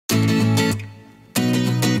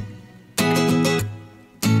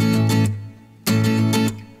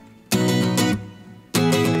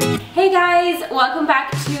Hey guys, welcome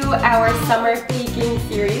back to our summer baking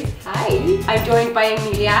series. Hi, I'm joined by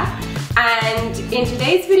Emilia, and in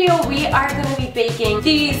today's video we are going to be baking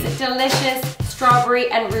these delicious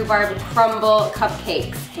strawberry and rhubarb crumble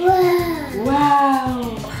cupcakes. Wow!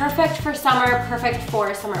 Wow! Perfect for summer, perfect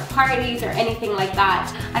for summer parties or anything like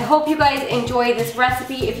that. I hope you guys enjoy this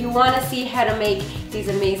recipe. If you want to see how to make these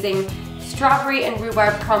amazing strawberry and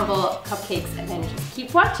rhubarb crumble cupcakes, and then just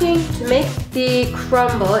keep watching. To make the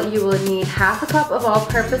crumble, you will need half a cup of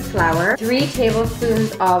all-purpose flour, 3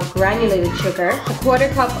 tablespoons of granulated sugar, a 1/4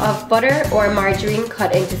 cup of butter or margarine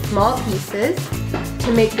cut into small pieces.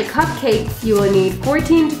 To make the cupcakes, you will need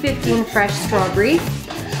 14 to 15 fresh strawberries,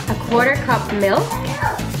 a 1/4 cup milk,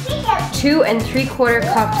 2 3/4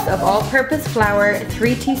 cups of all-purpose flour,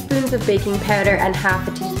 3 teaspoons of baking powder and half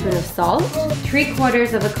a teaspoon of salt,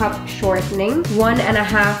 3/4 of a cup shortening, 1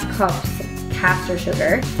 1/2 cups caster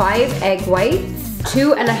sugar, 5 egg whites,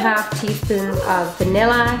 2 1/2 teaspoons of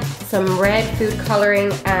vanilla, some red food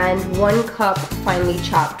coloring, and 1 cup finely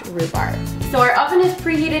chopped rhubarb. So our oven is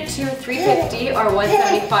preheated to 350 or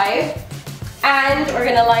 175, and we're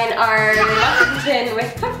gonna line our muffin tin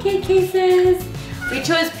with cupcake cases. We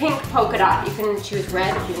chose pink polka dot. You can choose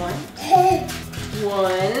red if you want.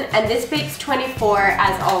 1, and this bakes 24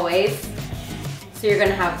 as always. So you're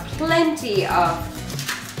gonna have plenty of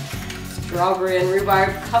strawberry and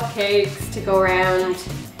rhubarb cupcakes to go around.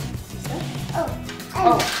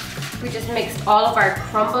 Oh, we just mixed all of our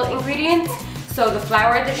crumble ingredients. So the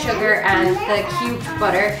flour, the sugar, and the cubed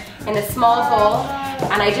butter in a small bowl.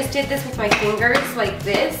 And I just did this with my fingers like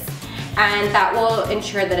this. And that will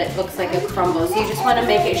ensure that it looks like a crumble. So you just want to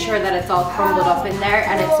make it sure that it's all crumbled up in there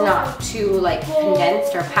and it's not too like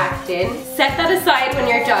condensed or packed in. Set that aside when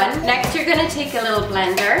you're done. Next you're going to take a little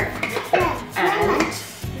blender and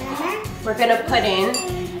we're going to put in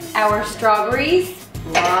our strawberries.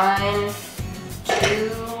 1,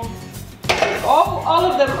 2, oh, all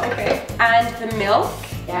of them, okay. And the milk.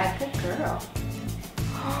 Yeah, good girl.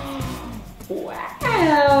 Wow.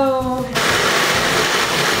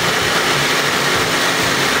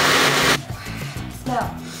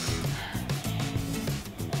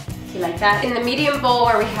 You like that? In the medium bowl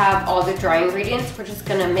where we have all the dry ingredients, we're just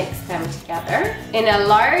gonna mix them together. In a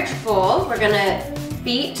large bowl, we're gonna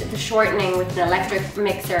beat the shortening with an electric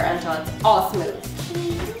mixer until it's all smooth.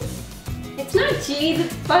 It's not cheese,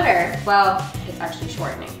 it's butter. Well, it's actually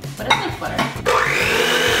shortening, but it's like butter.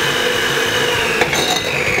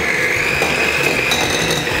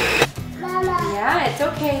 Yeah, it's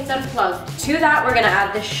okay, it's unplugged. To that, we're gonna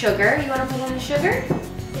add the sugar. You wanna put in the sugar?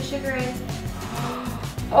 The sugar in.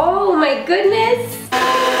 Oh my goodness! Oh,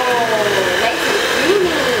 nice and creamy.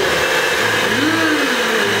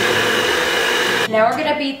 Now we're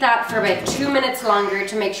gonna beat that for about 2 minutes longer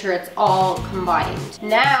to make sure it's all combined.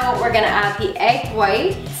 Now we're gonna add the egg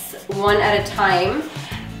whites one at a time,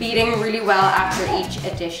 beating really well after each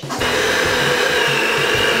addition.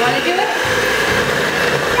 You wanna do it?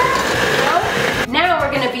 Now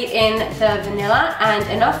we're gonna beat in the vanilla and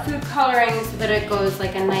enough food coloring so that it goes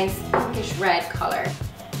like a nice pinkish red color.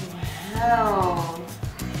 Wow.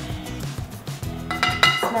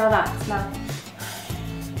 Smell that, smell.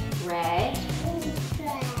 Red.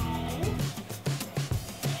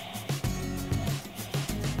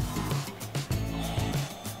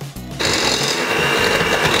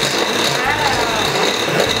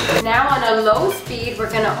 Now on a low speed,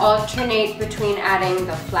 we're gonna alternate between adding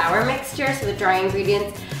the flour mixture, so the dry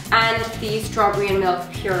ingredients, and the strawberry and milk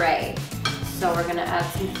puree. So we're gonna add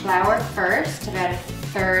some flour first, about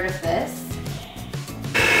 1/3 of this.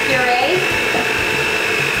 Puree.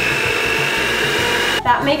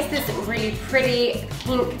 That makes this really pretty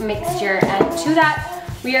pink mixture, and to that,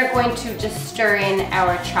 we are going to just stir in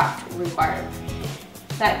our chopped rhubarb.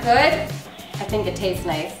 Is that good? I think it tastes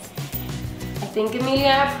nice. I think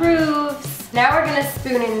Emilia approves. Now we're gonna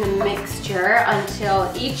spoon in the mixture until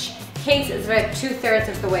each case is about 2/3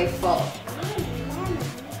 of the way full.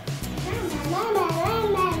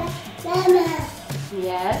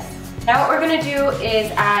 Yes. Now what we're gonna do is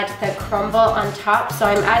add the crumble on top. So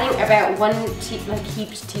I'm adding about 1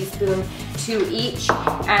 heaped teaspoon to each,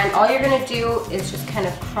 and all you're gonna do is just kind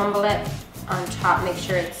of crumble it on top, make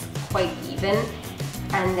sure it's quite even,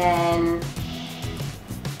 and then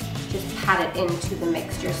just pat it into the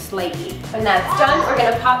mixture slightly. When that's done, we're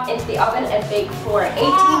gonna pop into the oven and bake for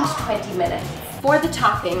 18 to 20 minutes. For the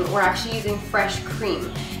topping, we're actually using fresh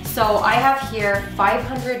cream. So I have here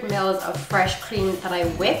 500 mils of fresh cream that I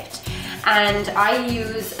whipped, and I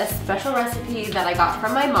use a special recipe that I got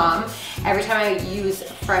from my mom. Every time I use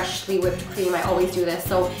freshly whipped cream, I always do this.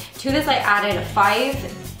 So to this I added 5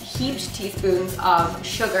 heaped teaspoons of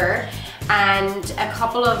sugar and a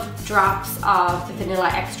couple of drops of the vanilla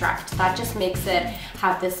extract. That just makes it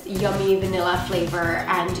have this yummy vanilla flavor,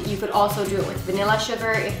 and you could also do it with vanilla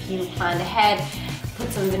sugar if you planned ahead. Put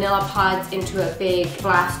some vanilla pods into a big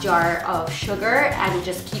glass jar of sugar and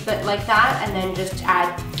just keep it like that, and then just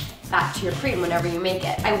add that to your cream whenever you make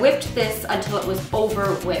it. I whipped this until it was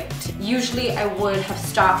over whipped. Usually I would have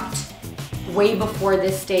stopped way before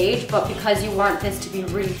this stage, but because you want this to be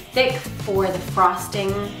really thick for the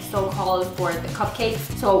frosting, so-called, for the cupcakes,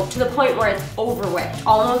 so to the point where it's over whipped,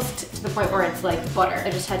 almost to the point where it's like butter. I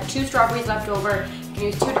just had 2 strawberries left over. You can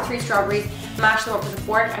use 2 to 3 strawberries, mash them up with a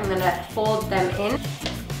fork. I'm gonna fold them in.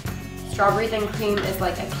 Strawberries and cream is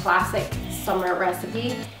like a classic summer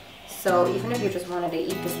recipe. So even if you just wanted to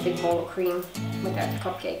eat this big bowl of cream without the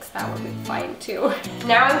cupcakes, that would be fine too.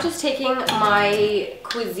 Now I'm just taking my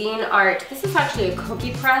Cuisine Art. This is actually a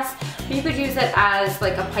cookie press, but you could use it as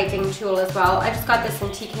like a piping tool as well. I just got this in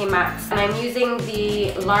TK Maxx, and I'm using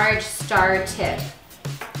the large star tip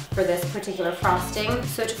for this particular frosting.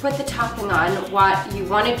 So to put the topping on, what you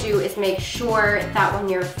want to do is make sure that when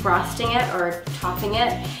you're frosting it or topping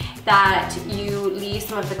it, that you leave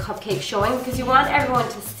some of the cupcake showing, because you want everyone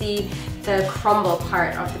to see the crumble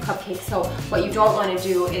part of the cupcake. So what you don't want to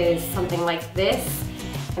do is something like this.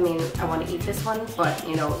 I mean, I want to eat this one, but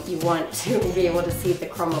you know, you want to be able to see the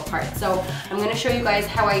crumble part. So I'm going to show you guys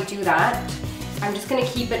how I do that. I'm just going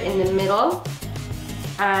to keep it in the middle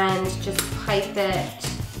and just pipe it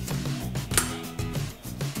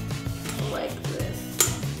like this.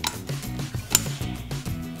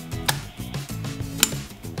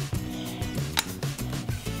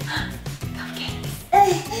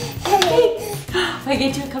 I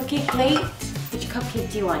get you a cupcake plate. Which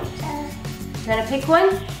cupcake do you want? You want to pick one?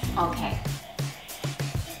 Okay.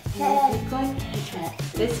 You want to pick one? Which one?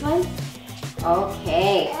 This one?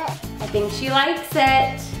 Okay. I think she likes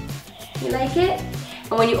it. You like it?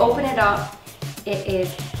 And when you open it up, it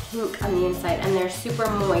is pink on the inside and they're super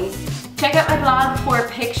moist. Check out my blog for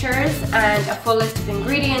pictures and a full list of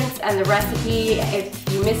ingredients and the recipe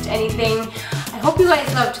if you missed anything. I hope you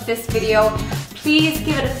guys loved this video. Please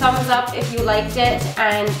give it a thumbs up if you liked it,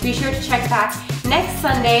 and be sure to check back next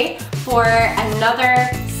Sunday for another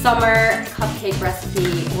summer cupcake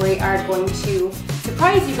recipe. We are going to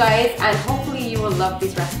surprise you guys, and hopefully you will love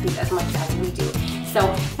these recipes as much as we do.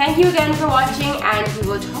 So thank you again for watching, and we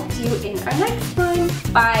will talk to you in our next one.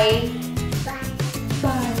 Bye.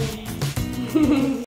 Bye. Bye.